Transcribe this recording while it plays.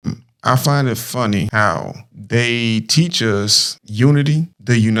I find it funny how they teach us unity,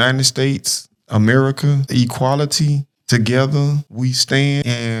 the United States, America, equality. Together we stand,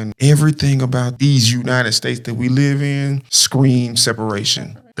 and everything about these United States that we live in screams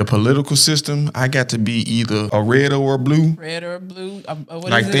separation. The political system, I got to be either a red or a blue. Red or blue? What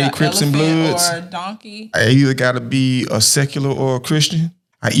Like is it? they An Crips and elephant Bloods. or a donkey? I either got to be a secular or a Christian.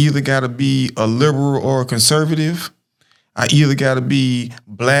 I either got to be a liberal or a conservative. I either got to be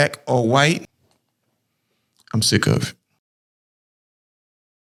black or white. I'm sick of it.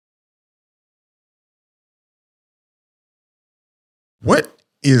 What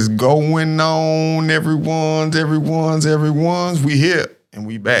is going on, everyone's? We here and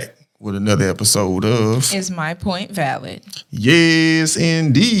we back with another episode of Is My Point Valid? Yes,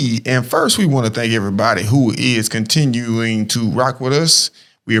 indeed. And first, we want to thank everybody who is continuing to rock with us.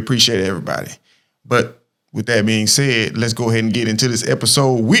 We appreciate everybody. But with that being said, let's go ahead and get into this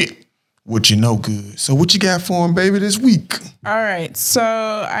episode with What You Know Good. So what you got for him, baby, this week? All right. So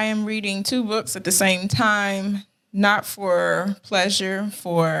I am reading 2 books at the same time, not for pleasure,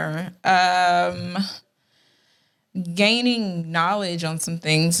 for gaining knowledge on some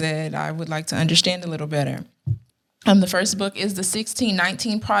things that I would like to understand a little better. The first book is The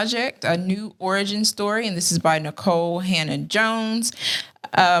 1619 Project, A New Origin Story, and this is by Nicole Hannah Jones.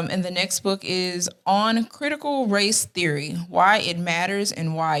 And the next book is On Critical Race Theory, Why It Matters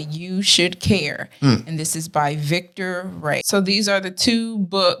and Why You Should Care. And this is by Victor Ray. So these are the 2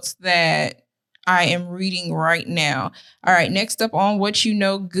 books that I am reading right now. All right, next up on What You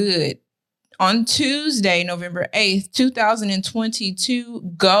Know Good. On Tuesday, November 8th, 2022,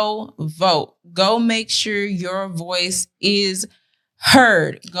 go vote. Go make sure your voice is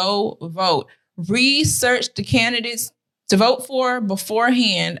heard. Go vote. Research the candidates to vote for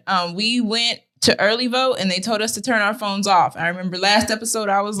beforehand. We went to early vote and they told us to turn our phones off. I remember last episode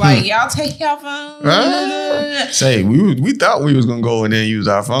I was like, y'all take your phones. Say, we thought we was going to go in there and use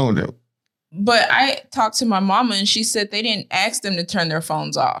our phone though. But I talked to my mama and she said they didn't ask them to turn their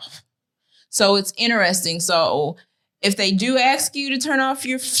phones off. So it's interesting. So if they do ask you to turn off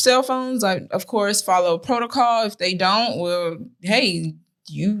your cell phones, I, of course, follow protocol. If they don't, well, hey,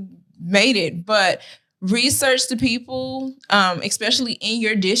 you made it. But research the people, especially in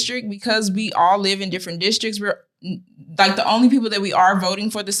your district, because we all live in different districts. We're like the only people that we are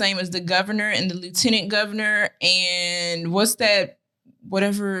voting for the same as the governor and the lieutenant governor. And what's that?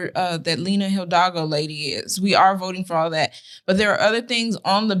 Whatever that Lena Hidalgo lady is. We are voting for all that. But there are other things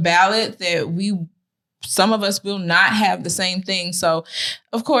on the ballot that some of us will not have the same thing. So,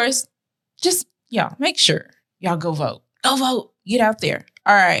 of course, just, make sure y'all go vote. Go vote. Get out there.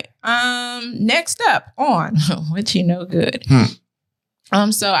 All right. Next up on What You Know Good.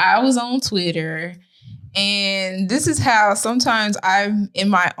 So I was on Twitter. And this is how sometimes I'm in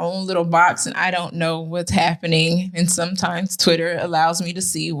my own little box and I don't know what's happening. And sometimes Twitter allows me to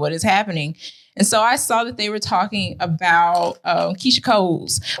see what is happening. And so I saw that they were talking about Keisha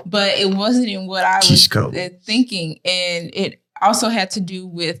Coles, but it wasn't in what I was thinking. And it also had to do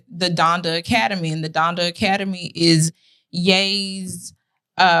with the Donda Academy. And the Donda Academy is Ye's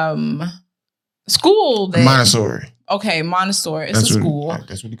school. Montessori. Okay, Montessori. It's a school.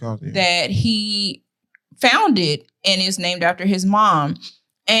 That's what he calls it. That he founded and is named after his mom.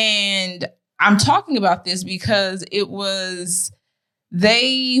 And I'm talking about this because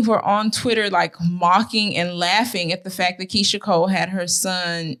they were on Twitter like mocking and laughing at the fact that Keisha Cole had her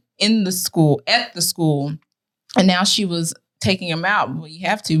son at the school. And now she was taking him out. Well, you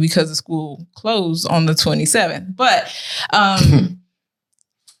have to because the school closed on the 27th.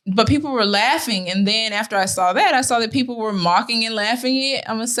 But people were laughing. And then after I saw that people were mocking and laughing it.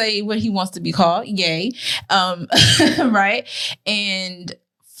 I'm going to say what he wants to be called. Yay. Right. And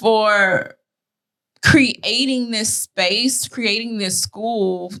for creating this space, creating this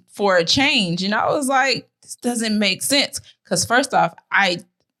school for a change. And I was like, this doesn't make sense. Because first off, I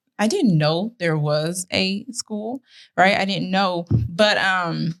didn't know there was a school, right? I didn't know. But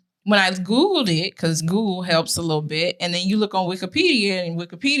when I Googled it, because Google helps a little bit, and then you look on Wikipedia, and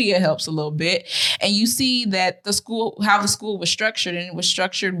Wikipedia helps a little bit, and you see that how the school was structured, and it was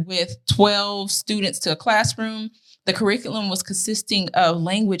structured with 12 students to a classroom. The curriculum was consisting of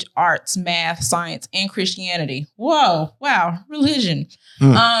language, arts, math, science, and Christianity. Whoa, wow, religion.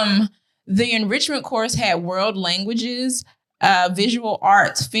 The enrichment course had world languages, visual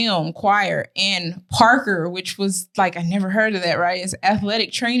arts, film, choir, and Parker, which was like, I never heard of that, right? It's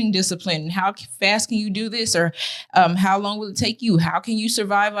athletic training discipline. How fast can you do this? Or how long will it take you? How can you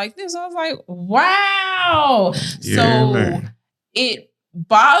survive like this? I was like, wow. It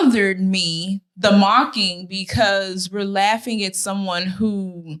bothered me, the mocking, because we're laughing at someone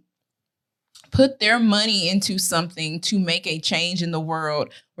who put their money into something to make a change in the world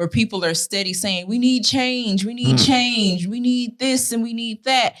where people are steady saying, we need change, we need change, we need this and we need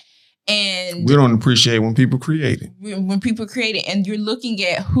that. And we don't appreciate when people create it. When people create it, and you're looking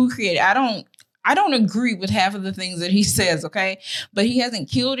at who created it. I don't agree with half of the things that he says, okay? But he hasn't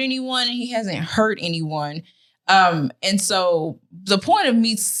killed anyone and he hasn't hurt anyone. And so the point of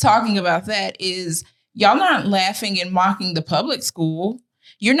me talking about that is y'all not laughing and mocking the public school.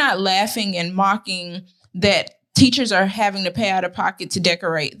 You're not laughing and mocking that teachers are having to pay out of pocket to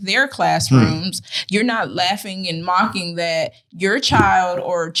decorate their classrooms. You're not laughing and mocking that your child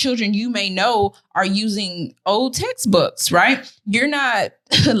or children you may know are using old textbooks, right? You're not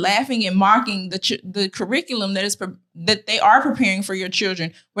laughing and mocking the curriculum that they are preparing for your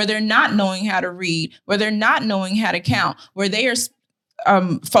children, where they're not knowing how to read, where they're not knowing how to count, where they are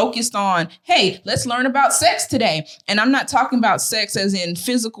focused on, hey, let's learn about sex today. And I'm not talking about sex as in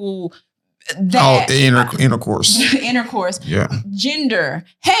physical. Intercourse. Intercourse. Yeah. Gender.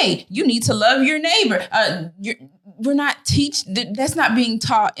 Hey, you need to love your neighbor. We're not that's not being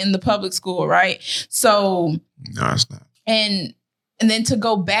taught in the public school, right? So no, it's not. And then to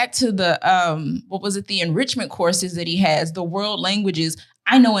go back to the the enrichment courses that he has, the world languages.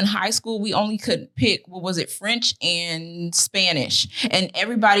 I know in high school, we only could pick, French and Spanish. And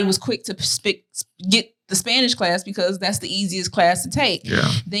everybody was quick to get the Spanish class because that's the easiest class to take.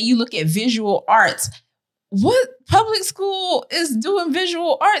 Yeah. Then you look at visual arts. What public school is doing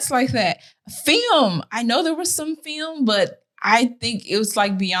visual arts like that? Film. I know there was some film, but I think it was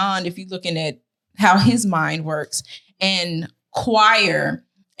like beyond if you're looking at how his mind works. And choir.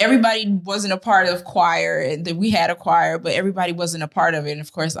 Everybody wasn't a part of choir, and we had a choir, but everybody wasn't a part of it. And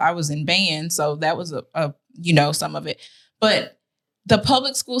of course, I was in band, so that was some of it. But the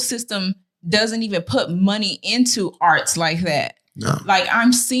public school system doesn't even put money into arts like that. No. Like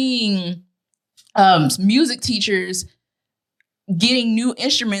I'm seeing music teachers getting new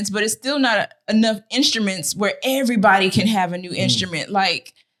instruments, but it's still not enough instruments where everybody can have a new instrument.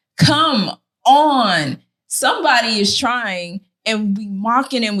 Like, come on, somebody is trying. And we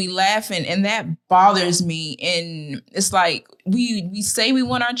mocking and we laughing, and that bothers me. And it's like we say we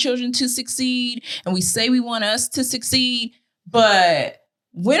want our children to succeed, and we say we want us to succeed, but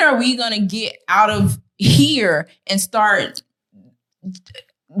when are we gonna get out of here and start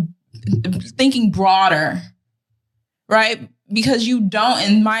thinking broader, right? Because you don't.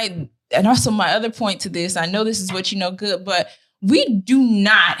 And also my other point to this, I know this is what you know good, but we do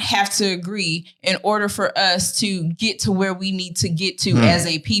not have to agree in order for us to get to where we need to get to as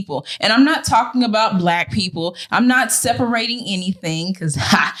a people. And I'm not talking about Black people. I'm not separating anything because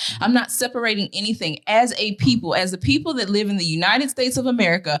I'm not separating anything. As a people, as the people that live in the United States of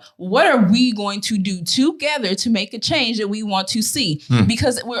America, what are we going to do together to make a change that we want to see?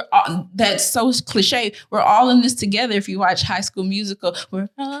 Because that's so cliche. We're all in this together. If you watch High School Musical, we're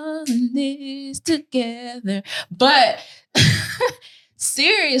all in this together. But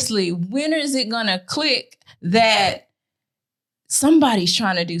seriously, when is it gonna click that somebody's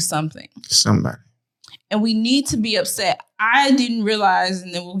trying to do something? Somebody. And we need to be upset. I didn't realize,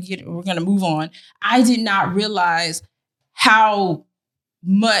 and then we're gonna move on. I did not realize how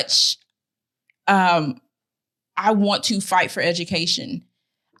much I want to fight for education.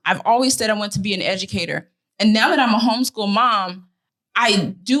 I've always said I want to be an educator. And now that I'm a homeschool mom,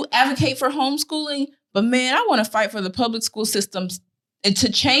 I do advocate for homeschooling. But man, I want to fight for the public school systems and to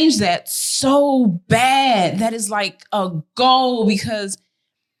change that so bad. That is like a goal because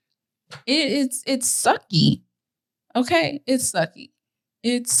it's sucky. Okay, it's sucky.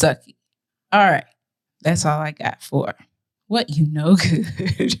 It's sucky. All right, that's all I got for what you know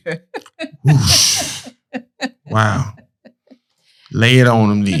good. Wow, lay it on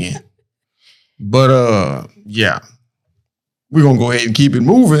them then. But yeah, we're gonna go ahead and keep it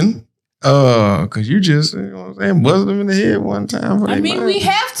moving. Cause you just, you know what I'm saying, buzzed them in the head one time. I mean, we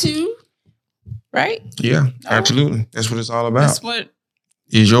have to, right? Yeah, absolutely. That's what it's all about. That's what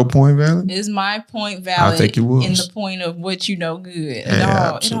is your point valid? Is my point valid? I think it was. In the point of what you know good.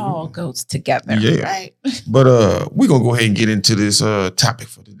 It all goes together, yeah. Right? But we're gonna go ahead and get into this topic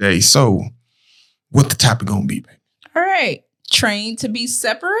for today. So, what the topic gonna be, baby? All right, trained to be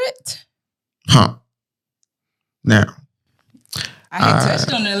separate. Now. I had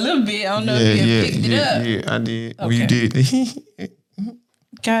touched on it a little bit. I don't know if you picked it up. Yeah, I did. Okay. Well, you did.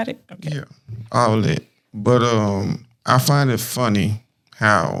 Got it. Okay. Yeah, all that. But I find it funny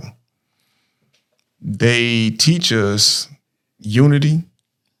how they teach us unity,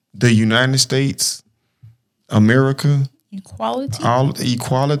 the United States, America,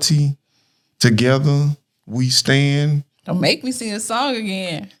 equality. Together we stand. Don't make me sing a song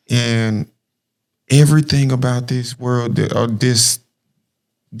again. And everything about this world, or these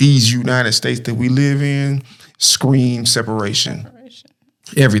United States that we live in, scream separation.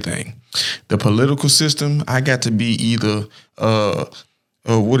 Everything. The political system, I got to be either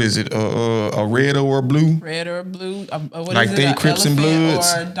what is it? A red or a blue? Red or blue? What like is it? they Crips and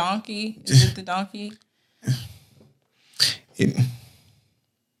Bloods, or a donkey? Is it the donkey?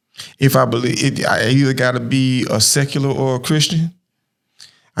 If I believe it, I either got to be a secular or a Christian.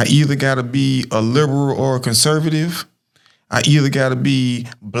 I either got to be a liberal or a conservative. I either got to be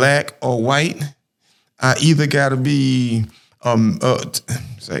black or white. I either got to be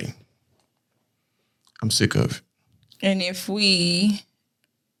say, I'm sick of it. And if we,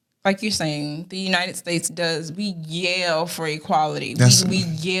 like you're saying, the United States we yell for equality. We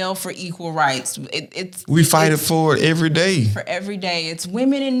yell for equal rights. We fight for it every day. For every day. It's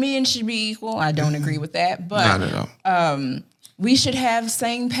women and men should be equal. I don't agree with that. But not at all. We should have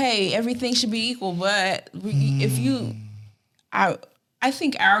same pay. Everything should be equal. But I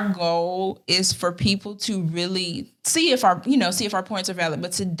think our goal is for people to really see if our points are valid,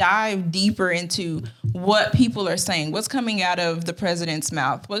 but to dive deeper into what people are saying, what's coming out of the president's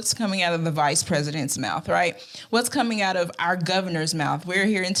mouth, what's coming out of the vice president's mouth, right? What's coming out of our governor's mouth? We're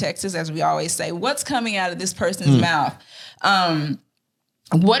here in Texas, as we always say, what's coming out of this person's mouth?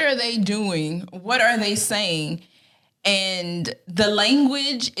 What are they doing? What are they saying? And the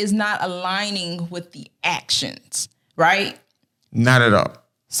language is not aligning with the actions, right? Not at all.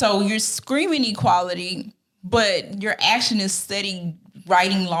 So you're screaming equality, but your action is steady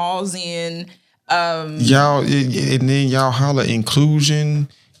writing laws in. Y'all, and then y'all holler inclusion.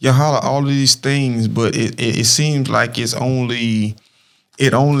 Y'all holler all of these things, but it seems like it only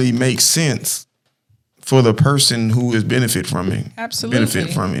makes sense for the person who is benefit from it. Absolutely.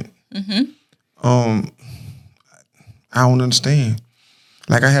 Benefit from it. Mm-hmm. I don't understand.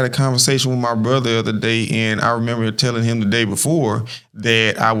 Like I had a conversation with my brother the other day, and I remember telling him the day before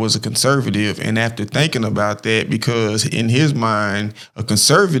that I was a conservative. And after thinking about that, because in his mind, a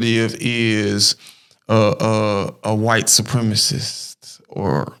conservative is a white supremacist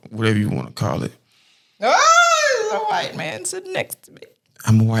or whatever you want to call it. Oh, there's a white man sitting next to me.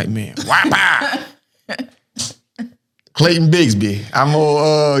 I'm a white man. White Clayton Bigsby. I'm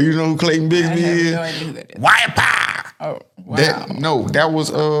you know who Clayton Bigsby is? I have no idea who that is. White pie. Oh, wow. That was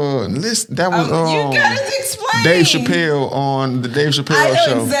you gotta explain. Dave Chappelle on the Dave Chappelle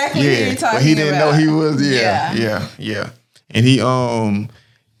show. I know exactly what you're talking but he didn't about. know he was. Yeah. And he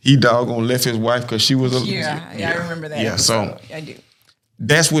doggone left his wife because she was a I remember that. Yeah, so I do.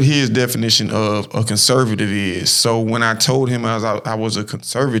 that's what his definition of a conservative is. So when I told him I was a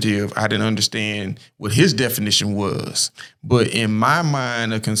conservative, I didn't understand what his definition was. But in my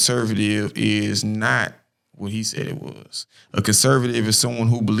mind, a conservative is not what he said it was. A conservative is someone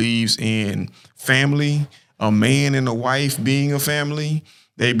who believes in family, a man and a wife being a family.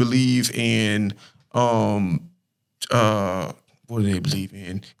 They believe in what do they believe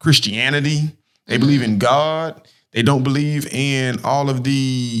in? Christianity. They believe in God. They don't believe in all of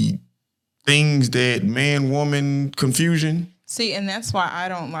the things that man-woman confusion. See, and that's why I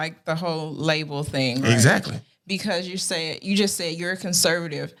don't like the whole label thing. Right? Exactly. Because you just said you're a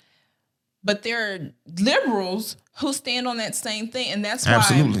conservative. But there are liberals who stand on that same thing. And that's why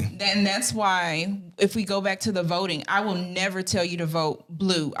Absolutely. And that's why if we go back to the voting, I will never tell you to vote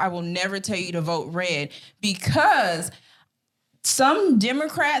blue. I will never tell you to vote red, because some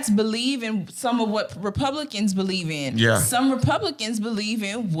Democrats believe in some of what Republicans believe in. Yeah. Some Republicans believe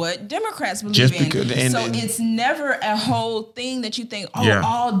in what Democrats believe Just in. because, It's never a whole thing that you think,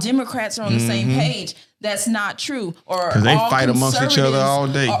 all Democrats are on the same page. That's not true. Or because they fight amongst each other all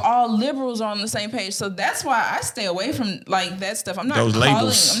day. Or all liberals are on the same page. So that's why I stay away from like that stuff. I'm not Those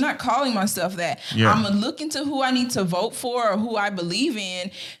labels. I'm not calling myself that. Yeah. I'm gonna look into who I need to vote for or who I believe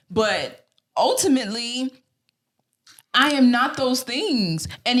in. But ultimately, I am not those things.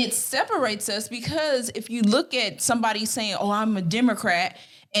 And it separates us, because if you look at somebody saying, oh, I'm a Democrat,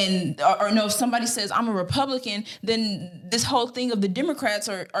 and if somebody says I'm a Republican, then this whole thing of the Democrats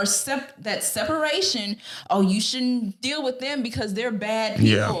are that separation. Oh, you shouldn't deal with them because they're bad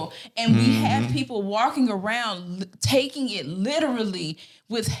people. Yeah. And we have people walking around taking it literally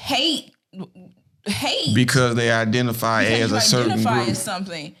with hate because they identify as a certain group. As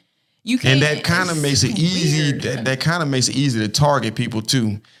something. You can't, and that kind of makes it easy. That kind of makes it easy to target people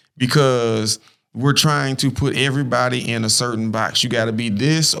too, because we're trying to put everybody in a certain box. You got to be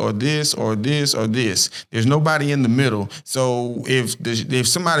this or this or this or this. There's nobody in the middle. So if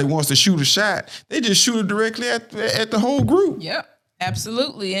somebody wants to shoot a shot, they just shoot it directly at the whole group. Yep,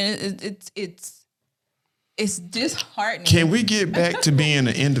 absolutely, and it's disheartening. Can we get back to being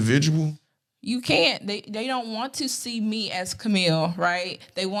an individual? You can't. They don't want to see me as Camille, right?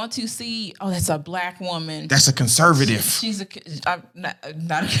 They want to see, oh, that's a black woman. That's a conservative. I'm not a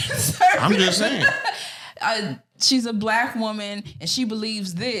conservative. I'm just saying. She's a black woman and she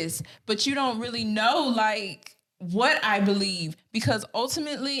believes this, but you don't really know like what I believe, because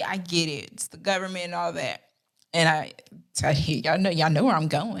ultimately I get it. It's the government and all that. And I tell you, y'all know where I'm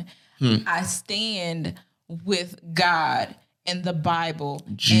going. I stand with God and the Bible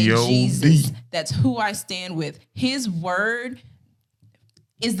and Jesus. That's who I stand with. His word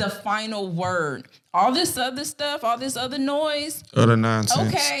is the final word. All this other stuff, all this other noise, other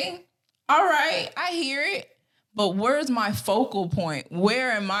nonsense. Okay. All right. I hear it. But where's my focal point?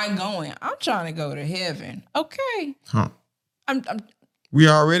 Where am I going? I'm trying to go to heaven. Okay. Huh. I'm we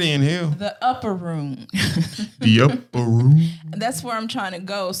already in here. The upper room. The upper room. That's where I'm trying to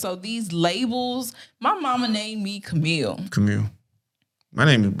go. So these labels, my mama named me Camille. Camille. My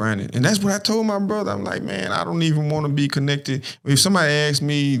name is Brandon. And that's what I told my brother. I'm like, man, I don't even want to be connected. If somebody asks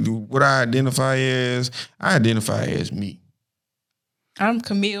me what I identify as me. I'm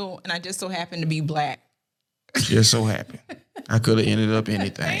Camille, and I just so happen to be black. Just so happen. I could have ended up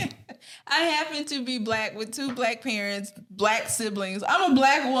anything. I happen to be black with 2 black parents, black siblings. I'm a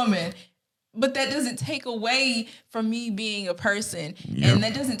black woman. But that doesn't take away from me being a person. Yep. And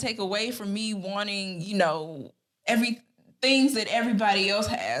that doesn't take away from me wanting, things that everybody else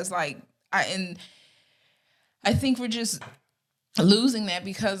has. I think we're just losing that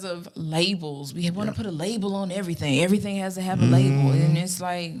because of labels. We want to put a label on everything. Everything has to have a label. And it's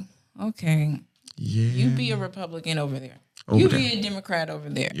like, okay, you be a Republican over there. You be a Democrat over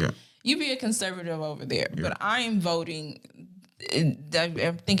there. Yeah. You be a conservative over there. Yeah. But I am voting.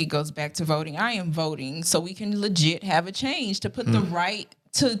 I think it goes back to voting. I am voting so we can legit have a change to put the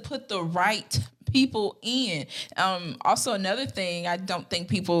right people in. Also, another thing I don't think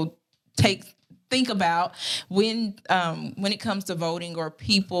people think about when it comes to voting or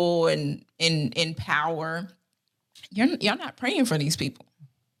people and in power, you're not praying for these people.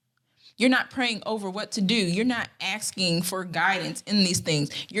 You're not praying over what to do. You're not asking for guidance in these things.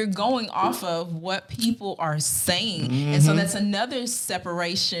 You're going off of what people are saying. Mm-hmm. And so that's another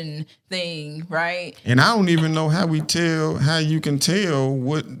separation thing, right? And I don't even know how you can tell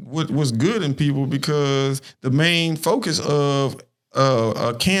what was good in people, because the main focus of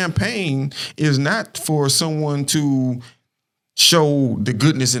a campaign is not for someone to show the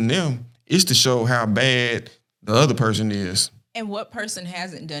goodness in them. It's to show how bad the other person is. And what person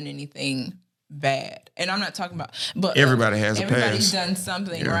hasn't done anything bad? And I'm not talking about, but everybody's done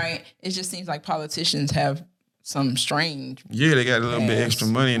something, right? It just seems like politicians have some strange. Yeah, they got a little bit extra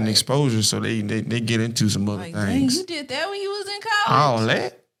money and exposure, so they get into some other things. Dang, you did that when you was in college? All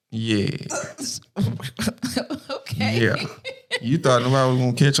that? Yeah. Okay. Yeah. You thought nobody was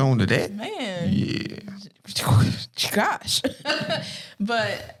gonna catch on to that? Man. Yeah. Gosh.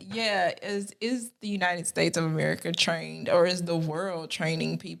 But yeah, is the United States of America trained, or is the world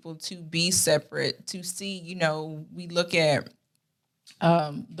training people to be separate, to see, we look at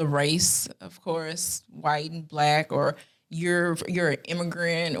the race, of course, white and black, or you're an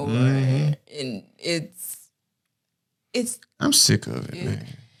immigrant, or and it's I'm sick of it, man.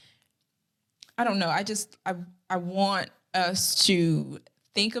 I don't know. I want us to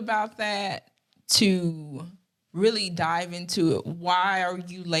think about that, to really dive into it. Why are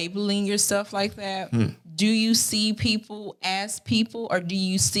you labeling yourself like that? Do you see people as people, or do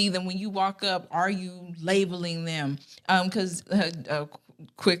you see them when you walk up? Are you labeling them? Because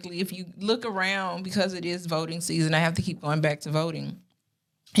quickly, if you look around, because it is voting season, I have to keep going back to voting.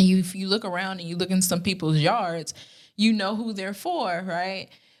 And if you look around and you look in some people's yards, you know who they're for, right?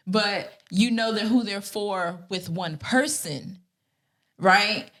 But you know who they're for with one person,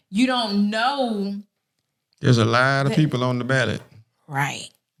 right? You don't know. There's a lot of people on the ballot. Right.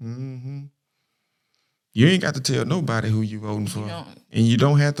 Mm-hmm. You ain't got to tell nobody who you voting for. And you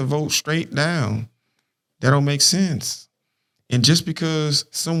don't have to vote straight down. That don't make sense. And just because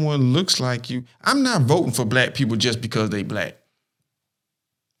someone looks like you, I'm not voting for black people just because they black.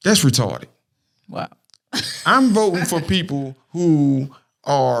 That's retarded. Wow. I'm voting for people who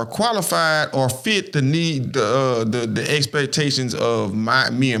are qualified or fit the expectations of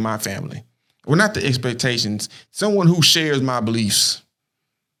me and my family. Well, not the expectations. Someone who shares my beliefs.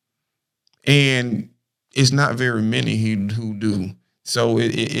 And it's not very many who do. So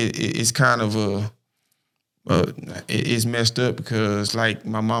it's kind of it's messed up, because, like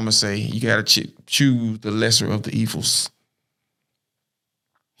my mama say, you got to choose the lesser of the evils.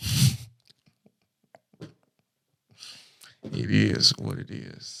 It is what it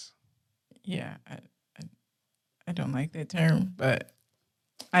is. Yeah, I don't like that term, but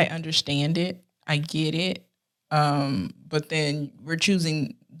I understand it. I get it. But then we're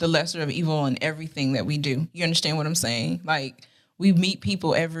choosing the lesser of evil in everything that we do. You understand what I'm saying? Like, we meet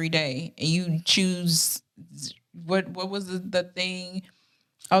people every day, and you choose what was the thing?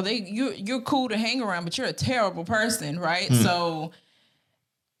 Oh, you're cool to hang around, but you're a terrible person, right? So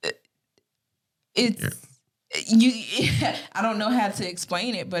it's you. I don't know how to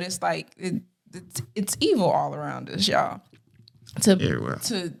explain it, but it's like it's evil all around us, y'all.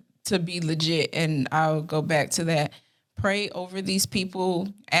 To be legit, and I'll go back to that. Pray over these people,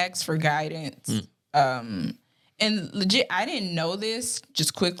 ask for guidance. And legit, I didn't know this,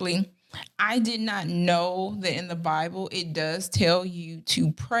 just quickly. I did not know that in the Bible it does tell you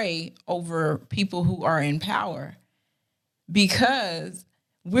to pray over people who are in power, because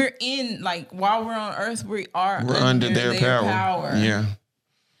we're in, like, while we're on earth, we're under their power. Yeah.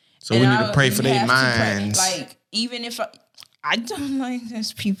 So and we need to pray for their minds. Like, even if I don't like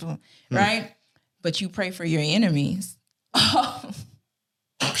those people, right? But you pray for your enemies.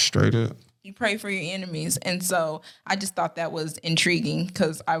 Straight up. You pray for your enemies. And so I just thought that was intriguing,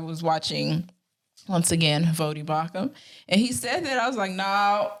 because I was watching, once again, Voddie Baucham. And he said that. I was like,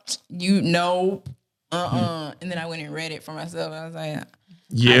 no, And then I went and read it for myself. I was like,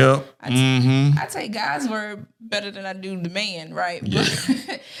 yeah. I take God's word better than I do the man, right? Yeah.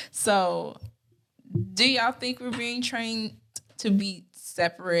 So do y'all think we're being trained to be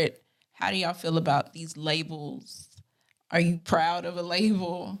separate? How do y'all feel about these labels? Are you proud of a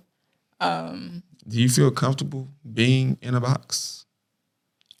label? Do you feel comfortable being in a box?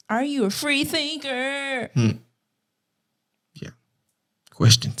 Are you a free thinker? Yeah.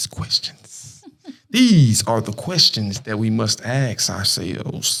 Questions. These are the questions that we must ask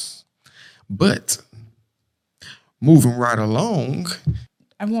ourselves. But moving right along.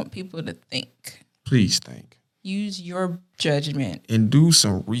 I want people to think. Please think. Use your judgment. And do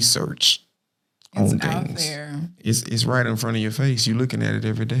some research on things. It's out there. It's right in front of your face. You're looking at it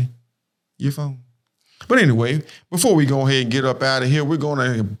every day. Your phone. But anyway, before we go ahead and get up out of here, we're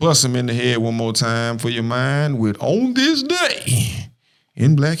going to bust them in the head one more time for your mind with On This Day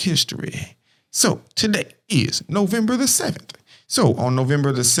in Black History. So today is November the 7th. So on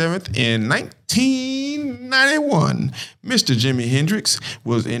November the 7th in 1991, Mr. Jimi Hendrix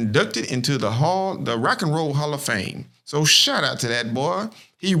was inducted into the Rock and Roll Hall of Fame. So shout out to that boy.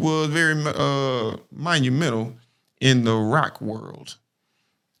 He was very monumental in the rock world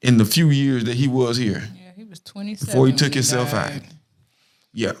in the few years that he was here. Yeah, he was 27 before he took himself out.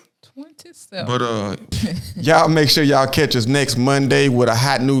 Yeah. 27. But y'all make sure y'all catch us next Monday with a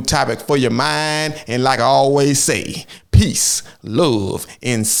hot new topic for your mind. And like I always say, peace, love,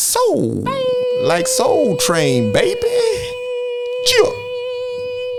 and soul. Bye. Like Soul Train, baby. Chill.